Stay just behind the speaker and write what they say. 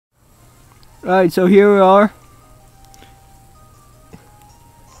Alright, so here we are.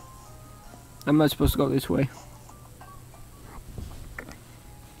 I'm not supposed to go this way.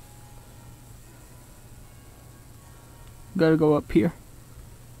 Gotta go up here.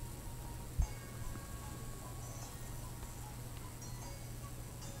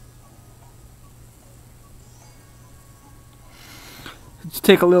 Let's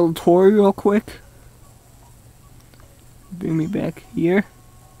take a little tour real quick. Bring me back here.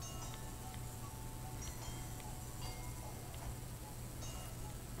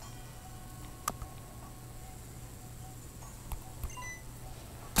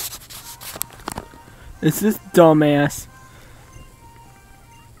 It's this dumbass.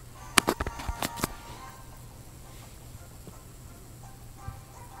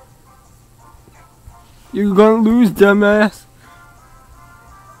 You're gonna lose, dumbass.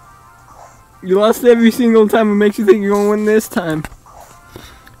 You lost every single time. It makes you think you're gonna win this time.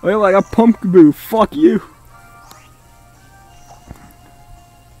 Well, I got Pumpkaboo. Fuck you.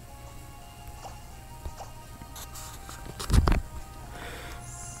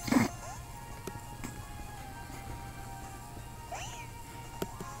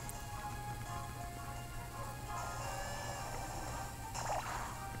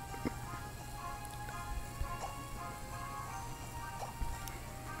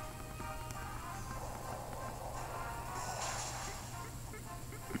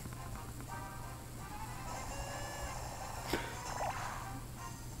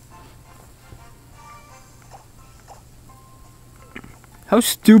 How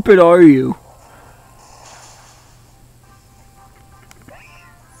stupid are you?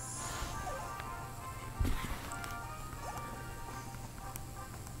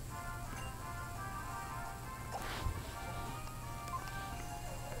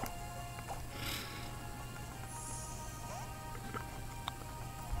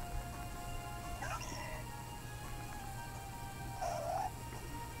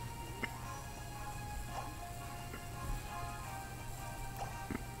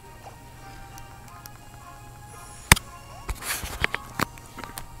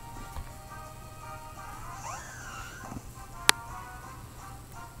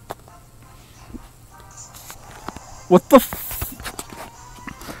 What the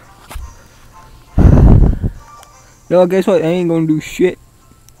Yo, guess what? I ain't gonna do shit.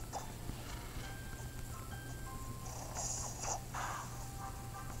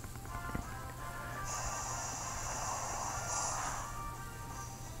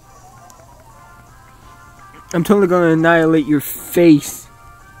 I'm totally gonna annihilate your face.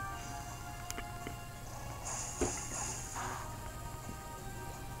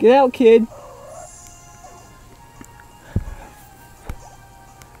 Get out, kid.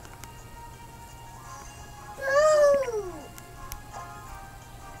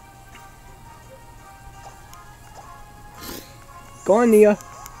 Go on, Nia.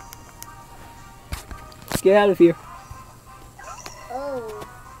 Get out of here. Oh.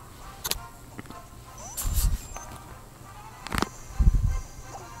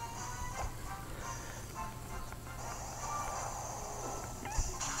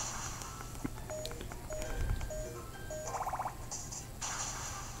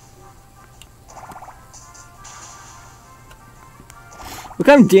 What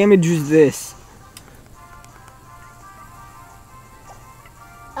kind of damage is this?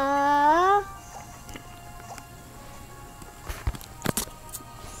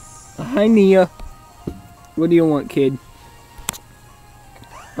 Hi, Nia. What do you want, kid?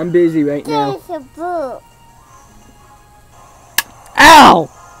 I'm busy right now. There's a book. Ow!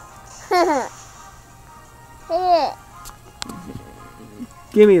 Here.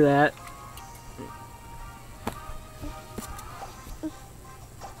 Give me that.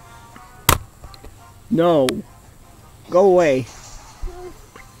 No. Go away.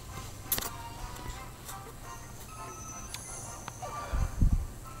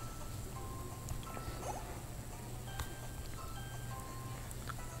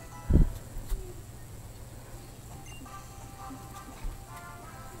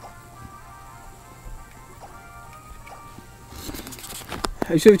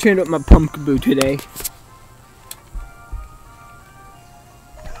 I should have trained up my Pumpkaboo today.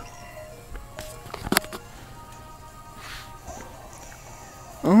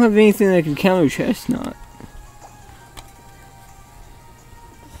 I don't have anything that can counter Chestnut.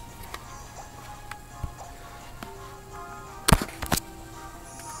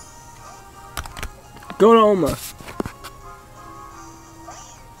 Go to Oma.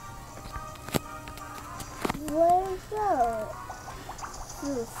 Where's that?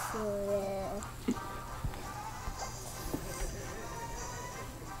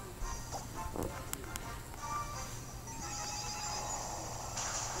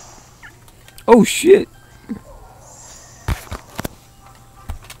 Oh shit.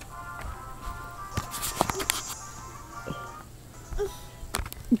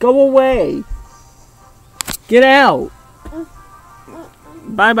 Go away. Get out.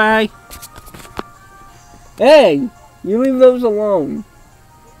 Bye bye. Hey, you leave those alone.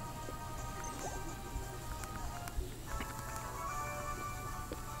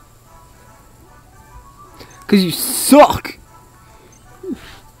 Cause you suck.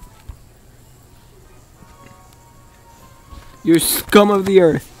 You're scum of the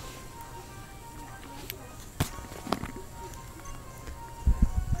earth.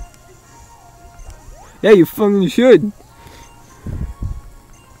 Yeah, you fucking should.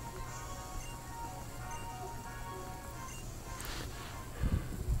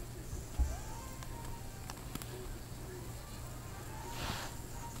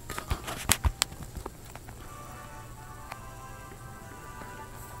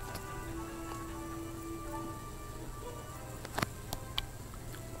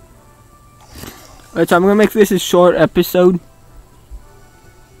 Alright, so I'm gonna make this a short episode.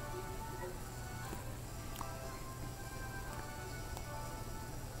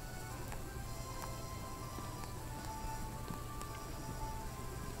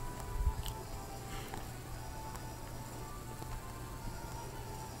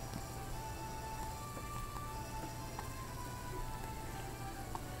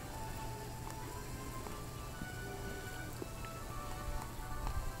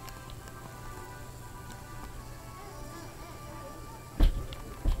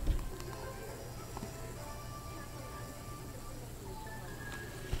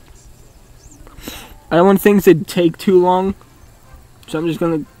 I don't want things to take too long, so I'm just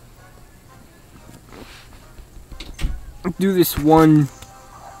gonna do this one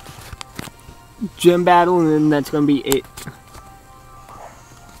gym battle, and then that's gonna be it.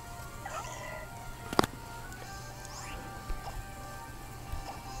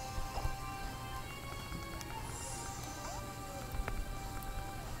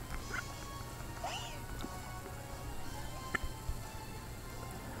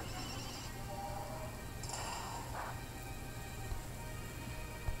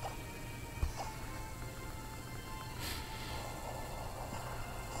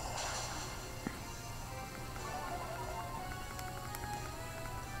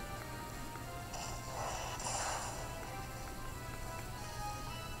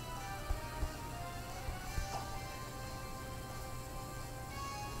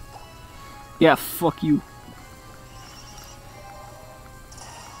 Yeah, fuck you.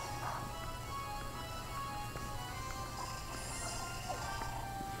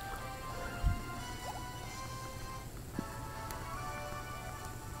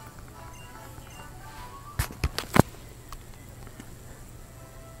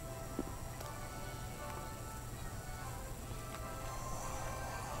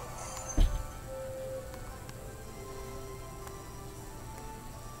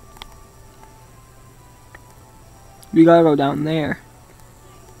 We gotta go down there.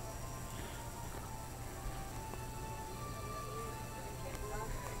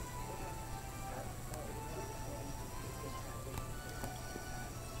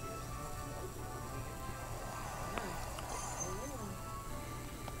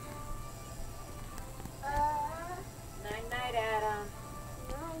 Night-night, Adam.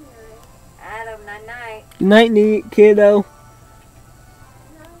 Adam, night-night. Night, neat kiddo.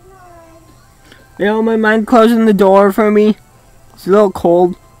 You don't mind closing the door for me? It's a little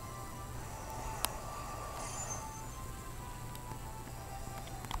cold.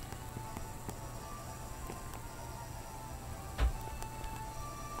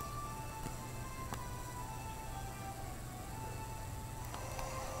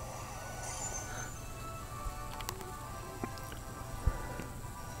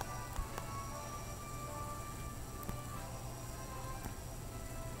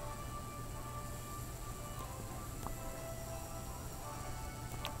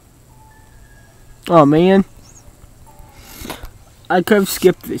 Oh man, I could have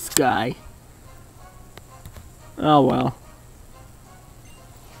skipped this guy. Oh well.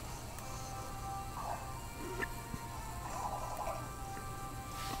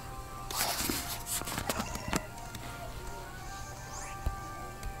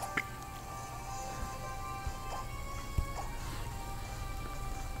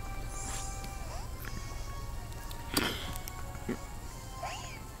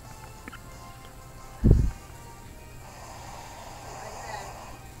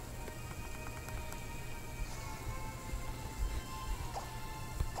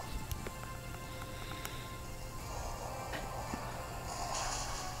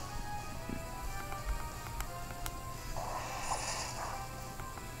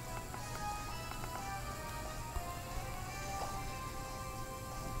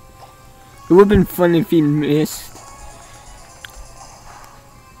 It would have been fun if he missed.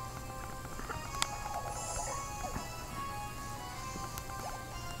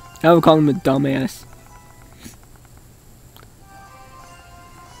 I would call him a dumbass.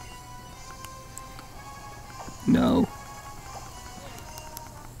 No.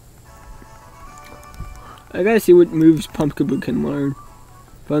 I gotta see what moves Pumpkaboo can learn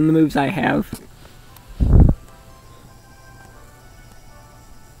from the moves I have.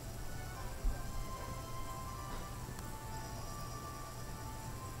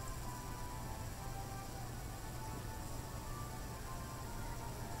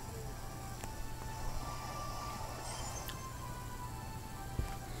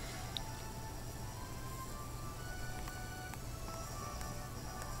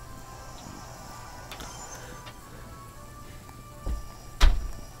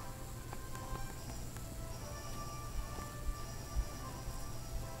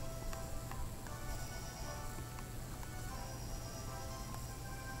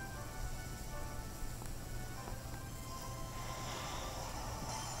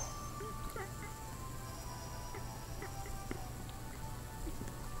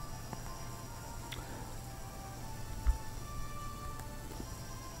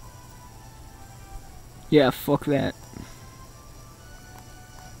 Yeah, fuck that.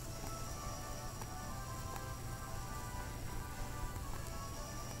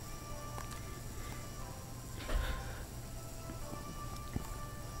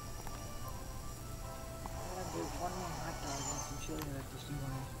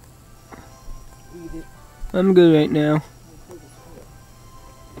 I'm good right now.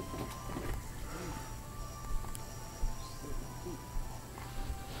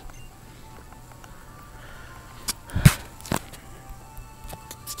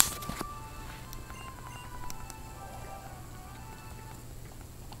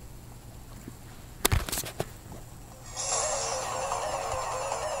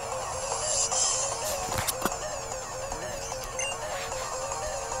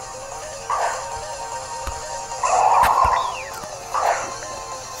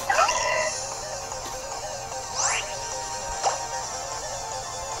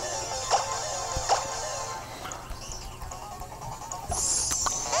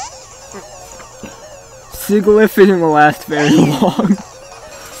 Sigilyph isn't gonna last very long.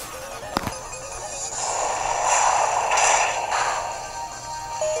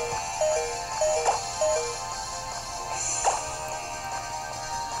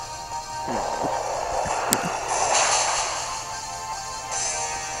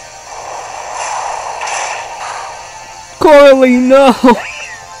 Coralie, no!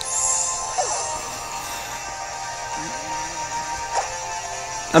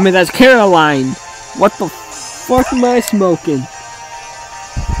 I mean, that's Caroline. What the fuck am I smoking?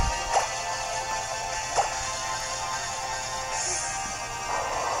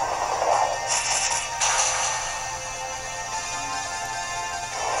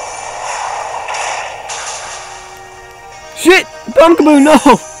 Shit! Pumpkaboo, no!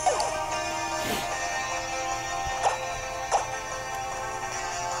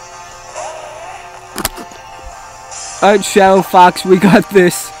 Alright, Shadow Fox, we got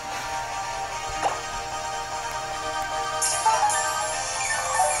this.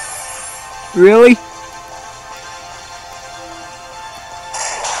 Really?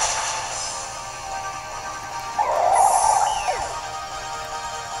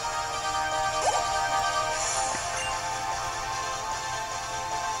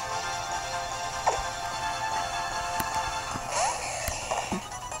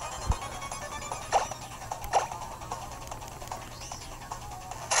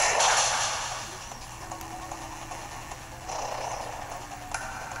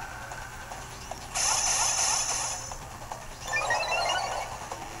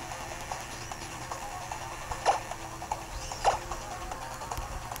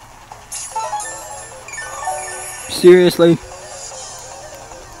 Seriously?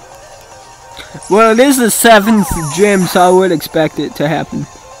 Well, it is the 7th gym, so I would expect it to happen.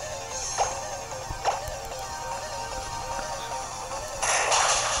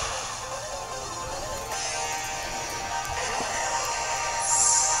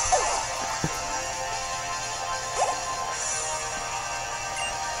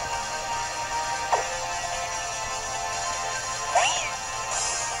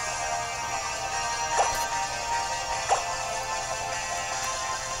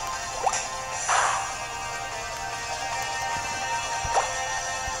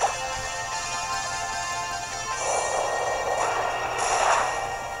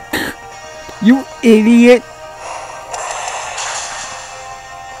 You idiot!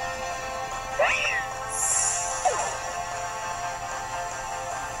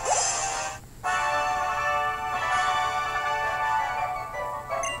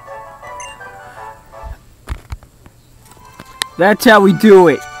 That's how we do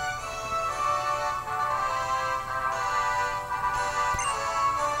it.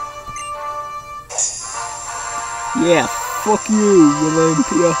 Yeah, fuck you,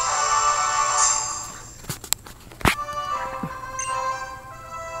 Olympia.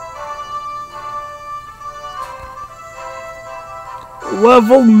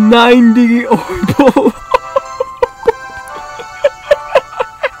 Level 90 orbital.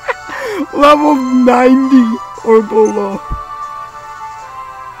 Level 90 or below.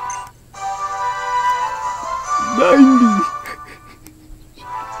 90.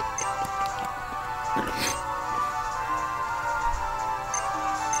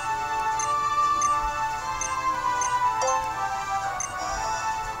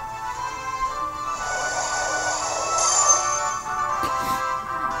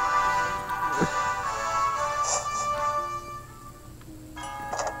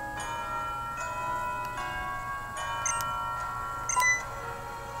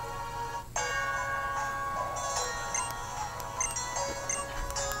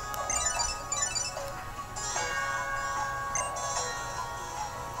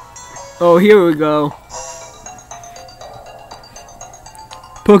 Oh, here we go.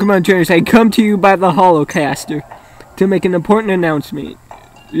 Pokemon trainers, I come to you by the Holocaster to make an important announcement.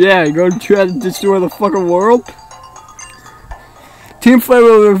 Yeah, you gonna try to destroy the fucking world? Team Flare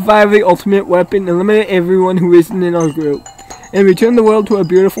will revive the ultimate weapon, eliminate everyone who isn't in our group, and return the world to a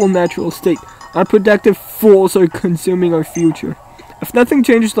beautiful natural state. Unproductive fools are consuming our future. If nothing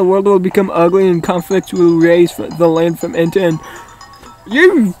changes, the world will become ugly and conflicts will raise the land from end to end.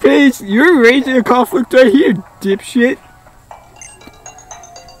 You're raising a conflict right here, dipshit.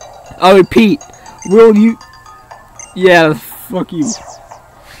 I'll repeat. Will you... Yeah, fuck you.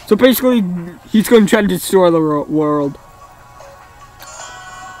 So basically, he's going to try to destroy the world.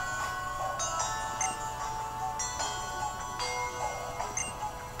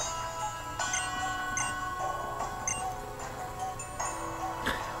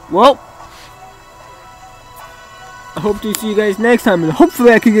 Well, I hope to see you guys next time, and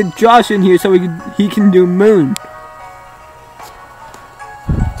hopefully I can get Josh in here so he can do Moon.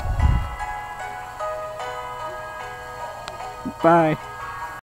 Bye.